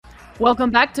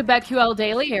Welcome back to BetQL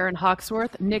Daily. Aaron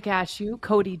Hawksworth, Nick Ashew,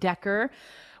 Cody Decker.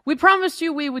 We promised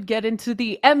you we would get into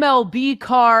the MLB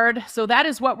card, so that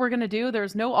is what we're going to do.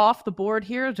 There's no off the board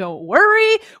here. Don't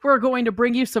worry. We're going to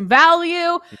bring you some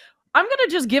value. I'm going to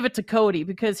just give it to Cody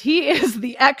because he is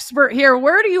the expert here.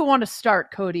 Where do you want to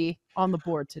start, Cody, on the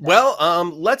board today? Well,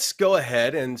 let's go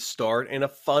ahead and start in a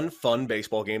fun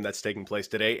baseball game that's taking place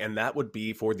today, and that would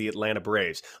be for the Atlanta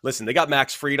Braves. Listen, they got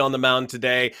Max Fried on the mound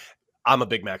today. I'm a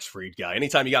big Max Fried guy.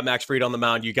 Anytime you got Max Fried on the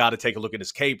mound, you got to take a look at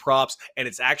his K props, and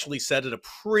it's actually set at a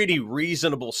pretty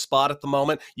reasonable spot at the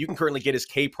moment. You can currently get his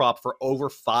K prop for over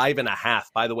 5.5.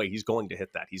 By the way, he's going to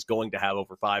hit that. He's going to have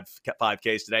over 5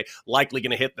 Ks today, likely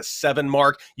going to hit the 7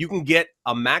 mark. You can get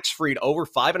a Max Fried over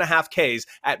 5.5 Ks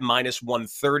at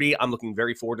 -130. I'm looking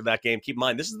very forward to that game. Keep in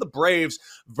mind, this is the Braves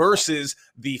versus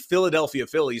the Philadelphia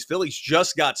Phillies. Phillies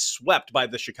just got swept by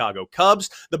the Chicago Cubs.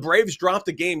 The Braves dropped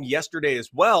a game yesterday as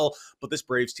well, but this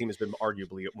Braves team has been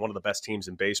arguably one of the best teams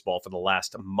in baseball for the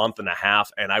last month and a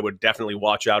half, and I would definitely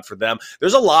watch out for them.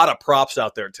 There's a lot of props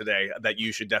out there today that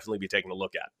you should definitely be taking a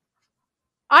look at.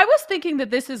 I was thinking that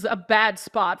this is a bad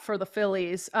spot for the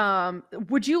Phillies.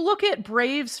 Would you look at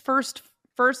Braves first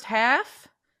half?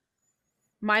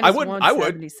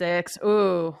 -176.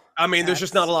 Ooh. I mean, there's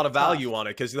just not a lot of value on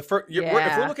it because if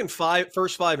we're looking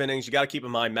first 5 innings, you got to keep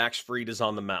in mind Max Fried is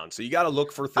on the mound. So you got to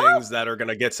look for things that are going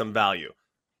to get some value.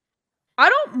 I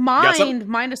don't mind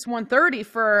 -130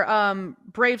 for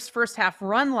Braves first half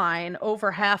run line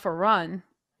over half a run.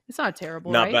 It's not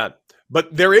terrible, Not bad.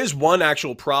 But there is one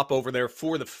actual prop over there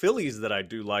for the Phillies that I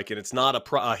do like, and it's not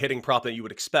a hitting prop that you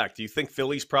would expect. You think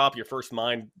Phillies prop, your first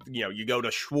mind, you go to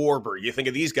Schwarber, you think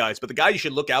of these guys. But the guy you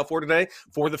should look out for today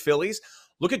for the Phillies,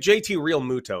 look at JT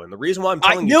Realmuto. And the reason why I'm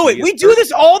telling you, I knew it. We do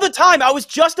this all the time. I was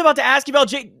just about to ask you about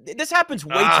This happens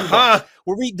way too much,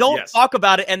 where we don't talk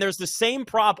about it, and there's the same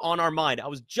prop on our mind. I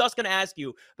was just going to ask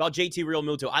you about JT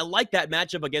Realmuto. I like that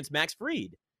matchup against Max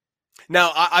Fried.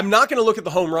 Now, I'm not going to look at the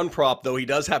home run prop, though. He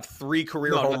does have 3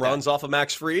 career home runs off of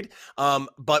Max Fried.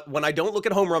 But when I don't look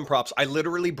at home run props, I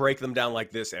literally break them down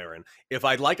like this, Aaron. If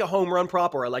I like a home run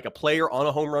prop or I like a player on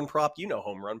a home run prop,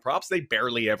 home run props, they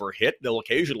barely ever hit. They'll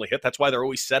occasionally hit. That's why they're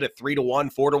always set at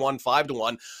 3-1, 4-1,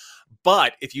 5-1.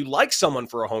 But if you like someone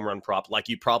for a home run prop, like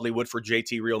you probably would for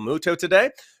JT Realmuto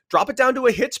today, drop it down to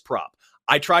a hits prop.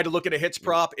 I tried to look at a hits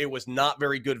prop. It was not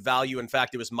very good value. In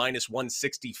fact, it was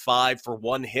 -165 for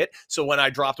 1 hit. So when I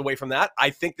dropped away from that,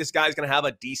 I think this guy's going to have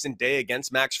a decent day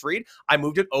against Max Fried. I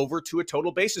moved it over to a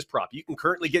total bases prop. You can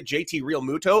currently get JT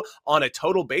Realmuto on a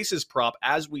total bases prop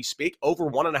as we speak, over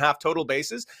 1.5 total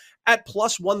bases at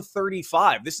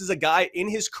 +135. This is a guy in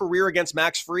his career against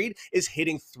Max Fried is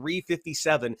hitting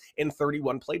 .357 in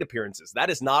 31 plate appearances.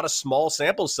 That is not a small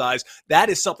sample size. That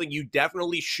is something you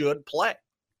definitely should play.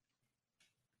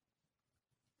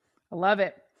 I love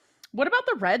it. What about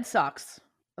the Red Sox?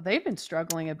 They've been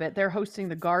struggling a bit. They're hosting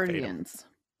the Guardians.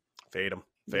 Fade them.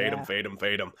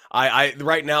 I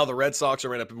right now, the Red Sox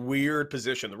are in a weird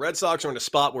position. The Red Sox are in a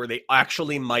spot where they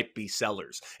actually might be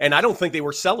sellers. And I don't think they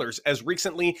were sellers as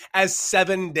recently as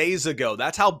 7 days ago.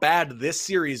 That's how bad this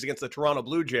series against the Toronto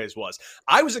Blue Jays was.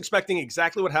 I was expecting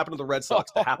exactly what happened to the Red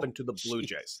Sox to happen to the Blue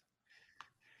Jays.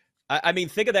 I mean,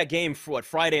 think of that game for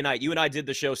Friday night. You and I did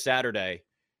the show Saturday.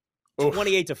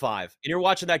 28-5, and you're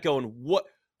watching that going,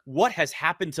 what has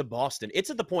happened to Boston?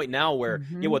 It's at the point now where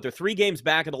they're 3 games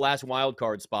back in the last wild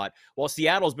card spot. While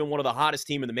Seattle's been one of the hottest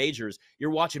team in the majors,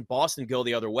 you're watching Boston go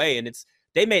the other way, and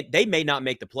they may not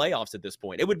make the playoffs at this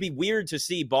point. It would be weird to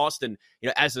see Boston,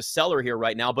 as a seller here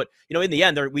right now. But in the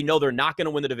end, we know they're not going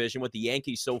to win the division with the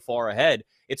Yankees so far ahead.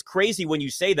 It's crazy when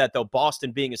you say that, though.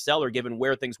 Boston being a seller, given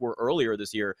where things were earlier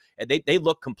this year, and they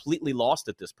look completely lost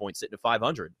at this point, sitting at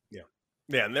 500.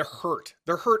 Yeah, and they're hurt.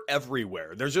 They're hurt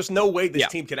everywhere. There's just no way this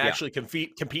team can actually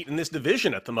compete in this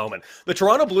division at the moment. The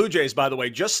Toronto Blue Jays, by the way,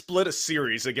 just split a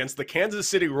series against the Kansas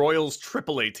City Royals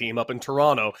AAA team up in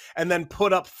Toronto and then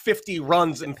put up 50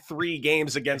 runs in 3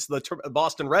 games against the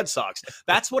Boston Red Sox.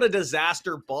 That's what a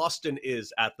disaster Boston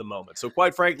is at the moment. So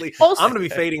quite frankly, I'm going to be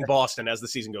fading Boston as the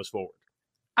season goes forward.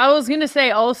 I was going to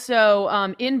say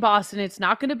also in Boston, it's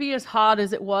not going to be as hot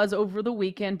as it was over the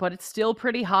weekend, but it's still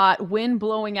pretty hot. Wind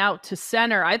blowing out to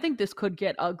center. I think this could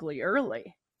get ugly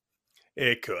early.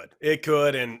 It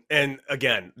could. And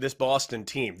again, this Boston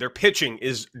team, their pitching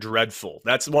is dreadful.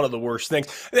 That's one of the worst things.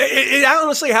 It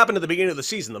honestly happened at the beginning of the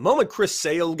season. The moment Chris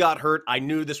Sale got hurt, I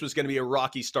knew this was going to be a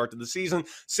rocky start to the season.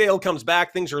 Sale comes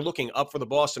back. Things are looking up for the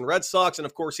Boston Red Sox. And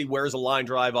of course, he wears a line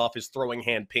drive off his throwing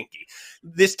hand pinky.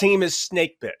 This team is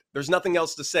snake bit. There's nothing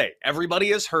else to say.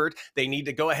 Everybody is hurt. They need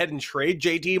to go ahead and trade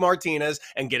JD Martinez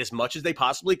and get as much as they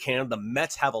possibly can. The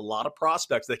Mets have a lot of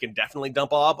prospects they can definitely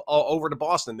dump off over to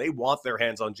Boston. They want their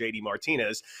hands on JD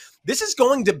Martinez. This is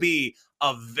going to be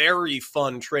a very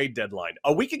fun trade deadline.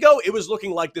 A week ago, it was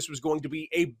looking like this was going to be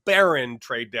a barren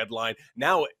trade deadline.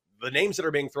 Now, the names that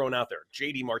are being thrown out there,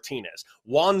 JD Martinez,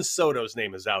 Juan Soto's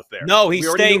name is out there. No, he's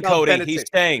staying, Cody. He's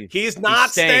staying. He's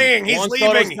not staying. He's Juan leaving.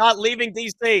 Soto's not leaving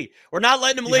DC. We're not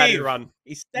letting him leave.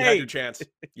 He's staying. You had your chance.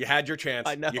 You had your chance.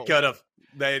 I know. You could have.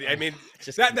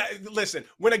 Listen,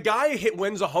 when a guy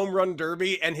wins a home run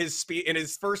derby and his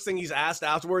first thing he's asked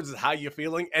afterwards is how you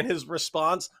feeling, and his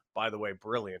response, by the way,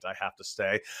 brilliant, I have to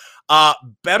say,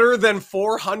 better than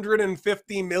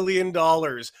 $450 million.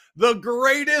 The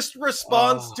greatest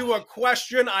response to a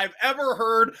question I've ever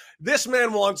heard. This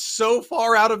man wants so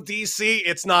far out of DC,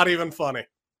 it's not even funny.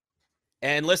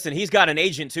 And listen, he's got an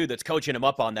agent, too, that's coaching him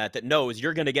up on that knows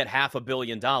you're going to get $500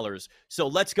 million. So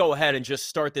let's go ahead and just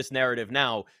start this narrative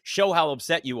now. Show how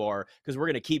upset you are, because we're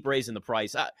going to keep raising the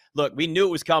price. Look, we knew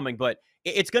it was coming, but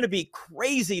it's going to be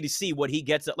crazy to see what he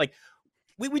gets. Like,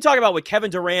 we talk about what Kevin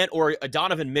Durant or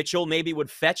Donovan Mitchell maybe would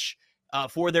fetch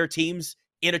for their teams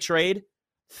in a trade.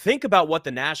 Think about what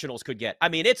the Nationals could get. I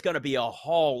mean, it's going to be a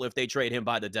haul if they trade him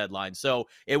by the deadline. So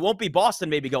it won't be Boston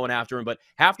maybe going after him, but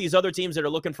half these other teams that are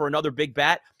looking for another big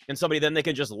bat and somebody then they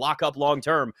can just lock up long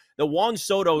term. The Juan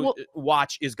Soto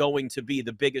watch is going to be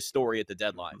the biggest story at the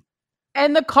deadline.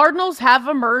 And the Cardinals have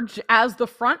emerged as the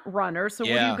front runner. So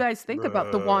what do you guys think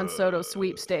about the Juan Soto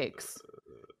sweepstakes?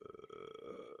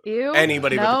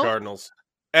 Anybody but the Cardinals.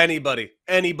 Anybody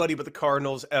but the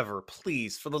Cardinals ever.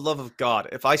 Please, for the love of God,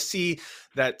 if I see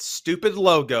that stupid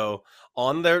logo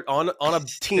on a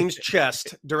team's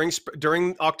chest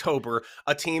during October,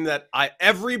 a team that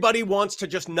everybody wants to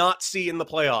just not see in the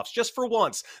playoffs, just for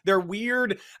once. They're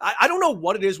weird. I don't know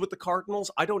what it is with the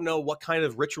Cardinals. I don't know what kind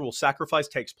of ritual sacrifice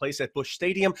takes place at Busch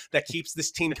Stadium that keeps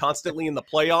this team constantly in the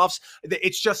playoffs.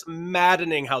 It's just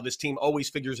maddening how this team always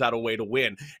figures out a way to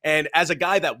win. And as a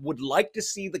guy that would like to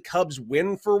see the Cubs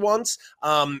win for once,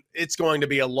 it's going to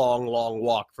be a long, long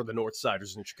walk for the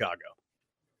Northsiders in Chicago.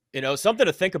 You know, something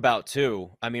to think about,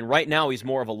 too. I mean, right now he's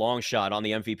more of a long shot on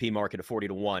the MVP market at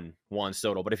 40-1, Juan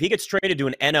Soto. But if he gets traded to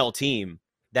an NL team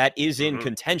that is in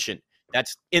contention,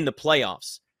 that's in the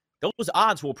playoffs, those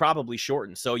odds will probably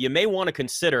shorten. So you may want to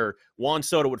consider Juan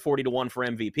Soto at 40-1 for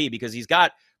MVP because he's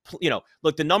got,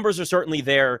 look, the numbers are certainly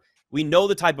there. We know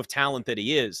the type of talent that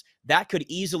he is. That could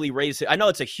easily raise it. I know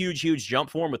it's a huge, huge jump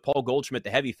for him with Paul Goldschmidt, the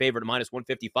heavy favorite, minus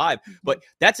 155. But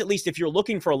that's at least if you're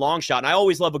looking for a long shot. And I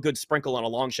always love a good sprinkle on a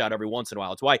long shot every once in a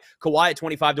while. It's why Kawhi at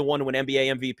 25-1 to win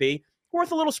NBA MVP,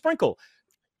 worth a little sprinkle.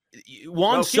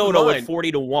 Juan Soto at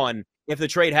 40-1, if the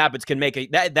trade happens, can make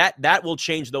that will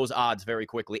change those odds very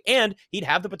quickly. And he'd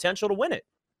have the potential to win it.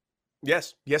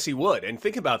 Yes, he would. And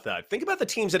think about that. Think about the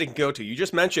teams that he can go to. You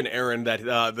just mentioned, Aaron, that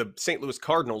the St. Louis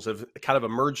Cardinals have kind of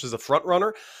emerged as a front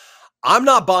runner. I'm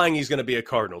not buying he's going to be a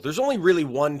Cardinal. There's only really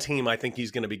one team I think he's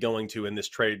going to be going to in this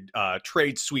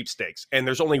trade sweepstakes. And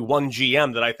there's only one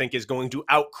GM that I think is going to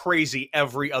out crazy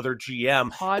every other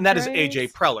GM, and that is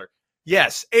AJ Preller.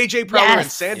 Yes, AJ Preller in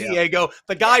San Diego.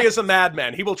 The guy is a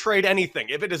madman. He will trade anything.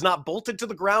 If it is not bolted to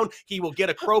the ground, he will get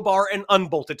a crowbar and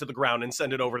unbolt it to the ground and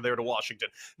send it over there to Washington.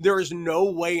 There is no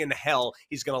way in hell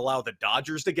he's going to allow the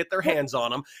Dodgers to get their hands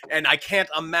on him, and I can't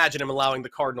imagine him allowing the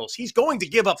Cardinals. He's going to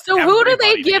give up. So who do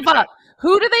they give up?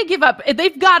 Who do they give up?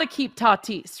 They've got to keep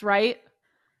Tatis, right?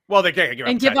 Well, they can't give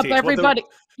up and give Tatis. Up everybody.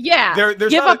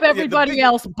 Give up everybody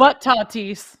else but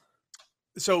Tatis.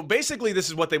 So basically, this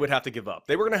is what they would have to give up.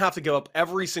 They were going to have to give up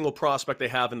every single prospect they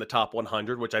have in the top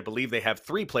 100, which I believe they have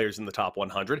 3 players in the top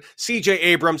 100. C.J.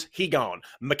 Abrams, he gone.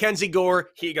 Mackenzie Gore,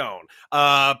 he gone.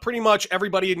 Pretty much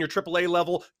everybody in your AAA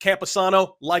level.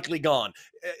 Camposano, likely gone.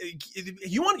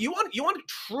 You want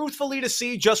truthfully to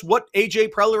see just what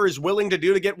A.J. Preller is willing to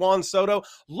do to get Juan Soto?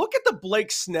 Look at the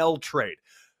Blake Snell trade.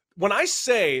 When I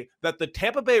say that the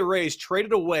Tampa Bay Rays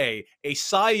traded away a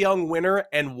Cy Young winner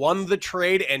and won the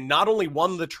trade, and not only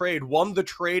won the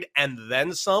trade and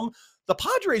then some, the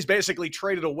Padres basically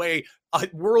traded away a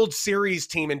World Series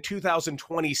team in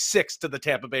 2026 to the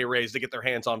Tampa Bay Rays to get their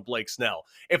hands on Blake Snell.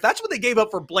 If that's what they gave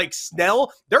up for Blake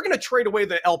Snell, they're going to trade away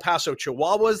the El Paso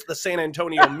Chihuahuas, the San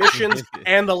Antonio Missions,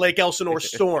 and the Lake Elsinore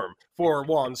Storm for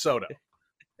Juan Soto.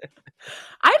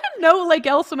 I I didn't know Lake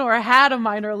Elsinore had a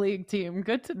minor league team.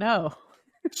 Good to know.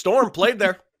 Storm played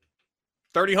there.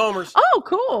 30 homers. Oh,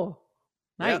 cool.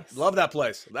 Nice. Yeah, love that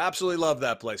place. Absolutely love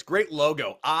that place. Great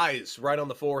logo. Eyes right on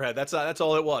the forehead. That's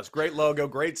all it was. Great logo,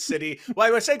 great city. Well,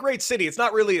 when I say great city, it's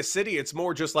not really a city. It's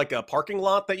more just like a parking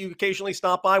lot that you occasionally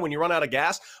stop by when you run out of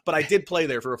gas. But I did play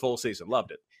there for a full season.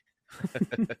 Loved it.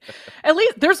 At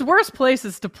least there's worse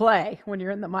places to play when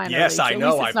you're in the minor leagues. I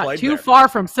know. It's I not played too there. far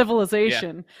from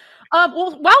civilization. Yeah.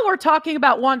 Well, while we're talking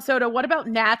about Juan Soto, what about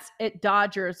Nats at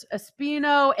Dodgers?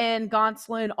 Espino and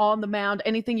Gonsolin on the mound.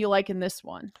 Anything you like in this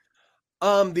one?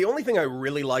 The only thing I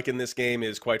really like in this game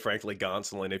is, quite frankly,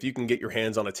 Gonsolin. If you can get your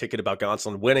hands on a ticket about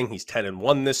Gonsolin winning, he's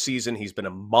 10-1 this season. He's been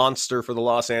a monster for the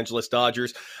Los Angeles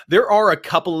Dodgers. There are a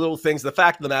couple of little things. The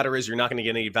fact of the matter is you're not going to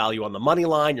get any value on the money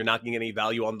line. You're not going to get any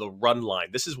value on the run line.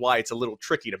 This is why it's a little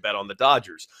tricky to bet on the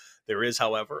Dodgers. There is,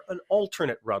 however, an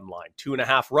alternate run line.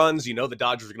 2.5 runs. You know the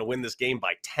Dodgers are going to win this game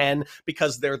by 10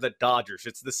 because they're the Dodgers.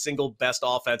 It's the single best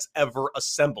offense ever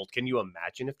assembled. Can you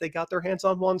imagine if they got their hands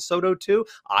on Juan Soto too?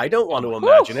 I don't want to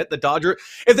imagine it.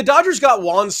 If the Dodgers got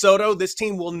Juan Soto, this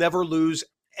team will never lose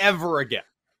ever again.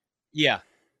 Yeah.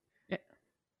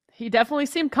 He definitely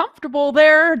seemed comfortable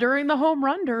there during the home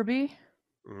run derby.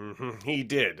 He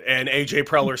did. And AJ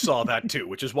Preller saw that too,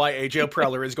 which is why AJ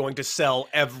Preller is going to sell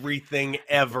everything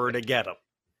ever to get him.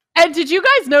 And did you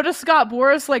guys notice Scott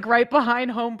Boras like right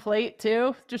behind home plate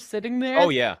too? Just sitting there? Oh,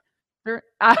 yeah.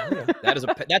 That's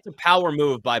a power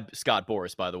move by Scott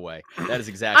Boras, by the way. That is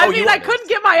exactly. I mean, I couldn't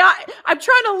get my eye. I'm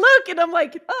trying to look, and I'm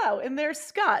like, oh, and there's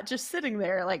Scott just sitting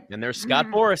there, like. And there's Scott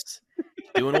Boras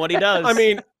doing what he does. I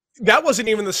mean, that wasn't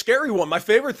even the scary one. My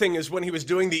favorite thing is when he was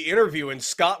doing the interview, and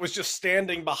Scott was just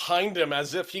standing behind him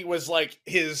as if he was like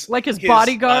his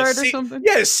bodyguard or something.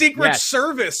 Yeah, his Secret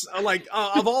Service.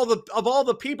 Of all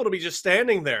the people to be just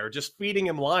standing there, just feeding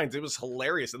him lines. It was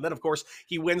hilarious. And then, of course,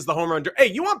 he wins the home run. Hey,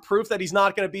 you want proof that he's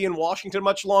not going to be in Washington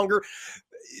much longer?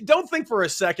 Don't think for a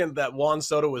second that Juan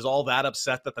Soto was all that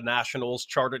upset that the Nationals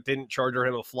didn't charter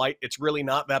him a flight. It's really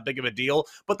not that big of a deal.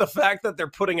 But the fact that they're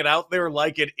putting it out there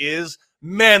like it is,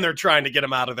 man, they're trying to get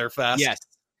him out of there fast.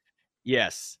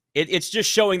 Yes. It's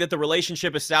just showing that the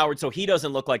relationship is soured, so he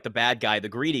doesn't look like the bad guy, the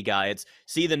greedy guy. It's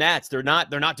see the Nats, they're not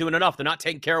doing enough. They're not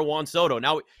taking care of Juan Soto.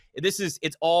 Now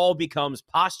it all becomes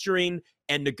posturing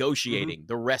and negotiating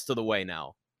the rest of the way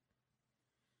now.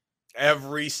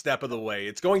 Every step of the way.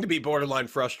 It's going to be borderline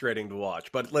frustrating to watch.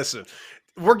 But listen,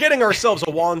 we're getting ourselves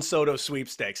a Juan Soto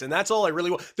sweepstakes, and that's all I really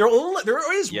want.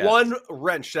 There is one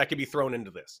wrench that can be thrown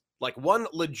into this, like one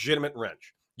legitimate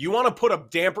wrench. You want to put a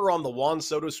damper on the Juan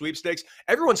Soto sweepstakes,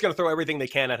 everyone's going to throw everything they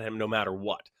can at him no matter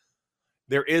what.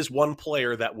 There is one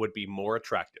player that would be more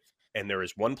attractive. And there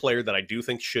is one player that I do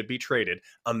think should be traded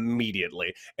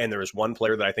immediately. And there is one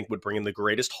player that I think would bring in the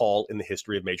greatest haul in the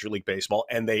history of Major League Baseball.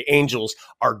 And the Angels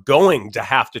are going to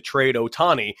have to trade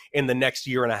Ohtani in the next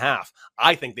year and a half.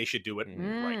 I think they should do it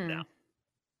right now.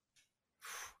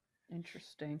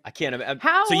 Interesting. I can't imagine.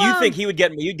 So you think you'd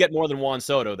get more than Juan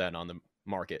Soto then on the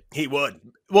market? He would.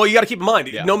 Well, you got to keep in mind,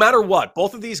 no matter what,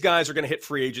 both of these guys are going to hit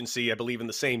free agency, I believe, in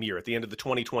the same year at the end of the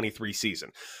 2023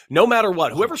 season. No matter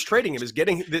what, whoever's trading him is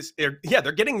getting this.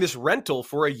 They're getting this rental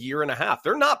for a year and a half.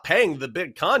 They're not paying the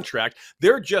big contract.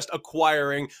 They're just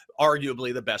acquiring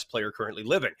arguably the best player currently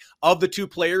living. Of the two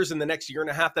players in the next year and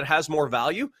a half that has more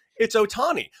value, it's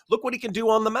Ohtani. Look what he can do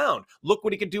on the mound. Look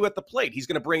what he can do at the plate. He's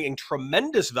going to bring in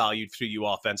tremendous value to you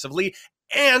offensively.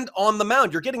 And on the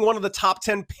mound, you're getting one of the top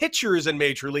 10 pitchers in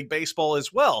Major League Baseball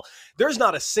as well. There's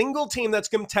not a single team that's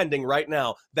contending right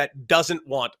now that doesn't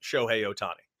want Shohei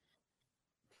Ohtani.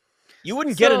 You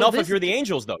wouldn't get enough if you're the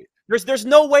Angels, though. There's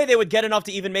no way they would get enough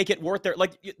to even make it worth their.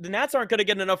 Like, the Nats aren't going to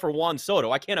get enough for Juan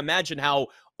Soto. I can't imagine how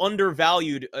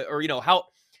undervalued or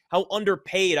how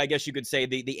underpaid, I guess you could say,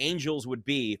 the Angels would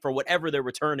be for whatever their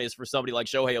return is for somebody like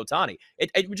Shohei Ohtani.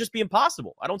 It would just be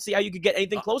impossible. I don't see how you could get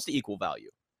anything close to equal value.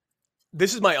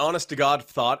 This is my honest to God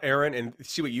thought, Aaron, and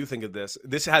see what you think of this.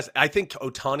 I think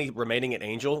Ohtani remaining an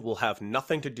Angel will have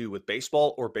nothing to do with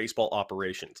baseball or baseball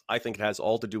operations. I think it has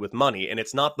all to do with money, and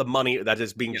it's not the money that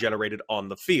is being generated on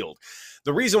the field.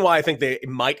 The reason why I think they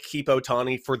might keep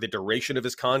Ohtani for the duration of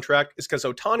his contract is because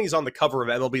Ohtani's on the cover of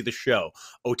MLB The Show.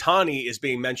 Ohtani is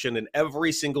being mentioned in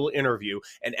every single interview,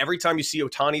 and every time you see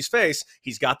Ohtani's face,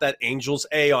 he's got that Angels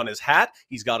A on his hat,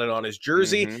 he's got it on his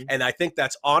jersey, and I think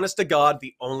that's honest to God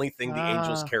the only thing the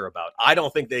Angels care about. I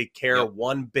don't think they care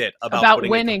one bit about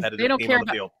winning. They don't care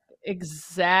about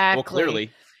exactly. Well,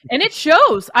 clearly, and it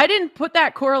shows. I didn't put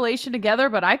that correlation together,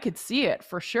 but I could see it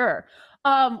for sure.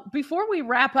 Before we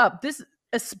wrap up, this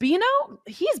Espino,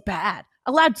 he's bad.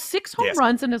 Allowed 6 home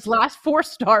runs in his last 4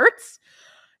 starts.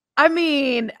 I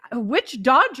mean, which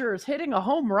Dodger's hitting a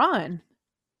home run?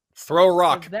 Throw a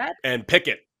rock and pick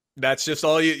it. That's just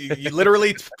all you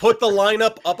literally put the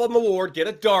lineup up on the board, get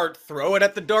a dart, throw it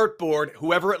at the dartboard.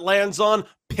 Whoever it lands on,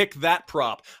 pick that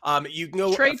prop. You can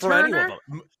go Trey for Turner? any of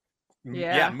them.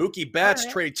 Yeah. Mookie Betts,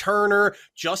 right. Trey Turner,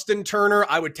 Justin Turner.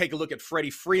 I would take a look at Freddie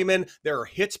Freeman. There are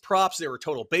hits props. There are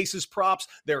total bases props.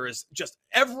 There is just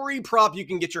every prop you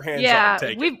can get your hands on.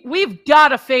 Take we've got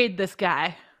to fade this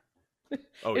guy.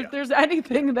 Oh, if there's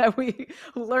anything that we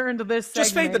learned this segment,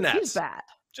 just fade the Nats. He's bad.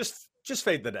 Just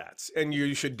fade the Nats, and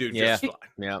you should do just fine.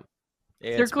 Yeah.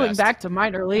 Circling back to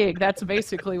minor league, that's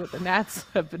basically what the Nats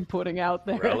have been putting out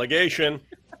there. Relegation.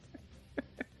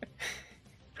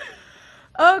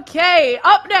 Okay,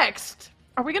 up next.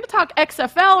 Are we going to talk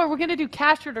XFL, or are we going to do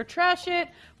cash it or trash it?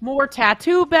 More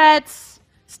tattoo bets.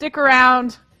 Stick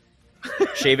around.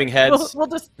 Shaving heads. we'll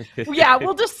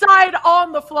decide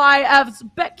on the fly as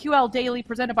BetQL Daily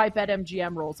presented by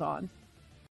BetMGM rolls on.